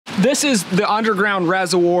This is the underground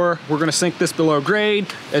reservoir. We're gonna sink this below grade.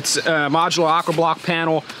 It's a modular AquaBlox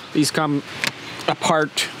panel. These come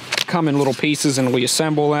apart, come in little pieces, and we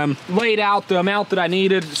assemble them. Laid out the amount that I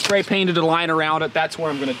needed, spray painted a line around it. That's where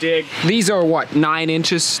I'm gonna dig. These are what, 9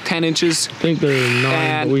 inches, 10 inches? I think they're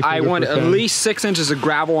 9. And I want at least 6 inches of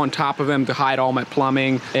gravel on top of them to hide all my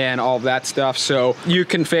plumbing and all of that stuff. So you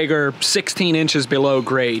can figure 16 inches below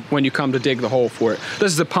grade when you come to dig the hole for it.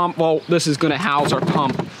 This is the pump vault. This is gonna house our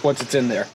pump once it's in there.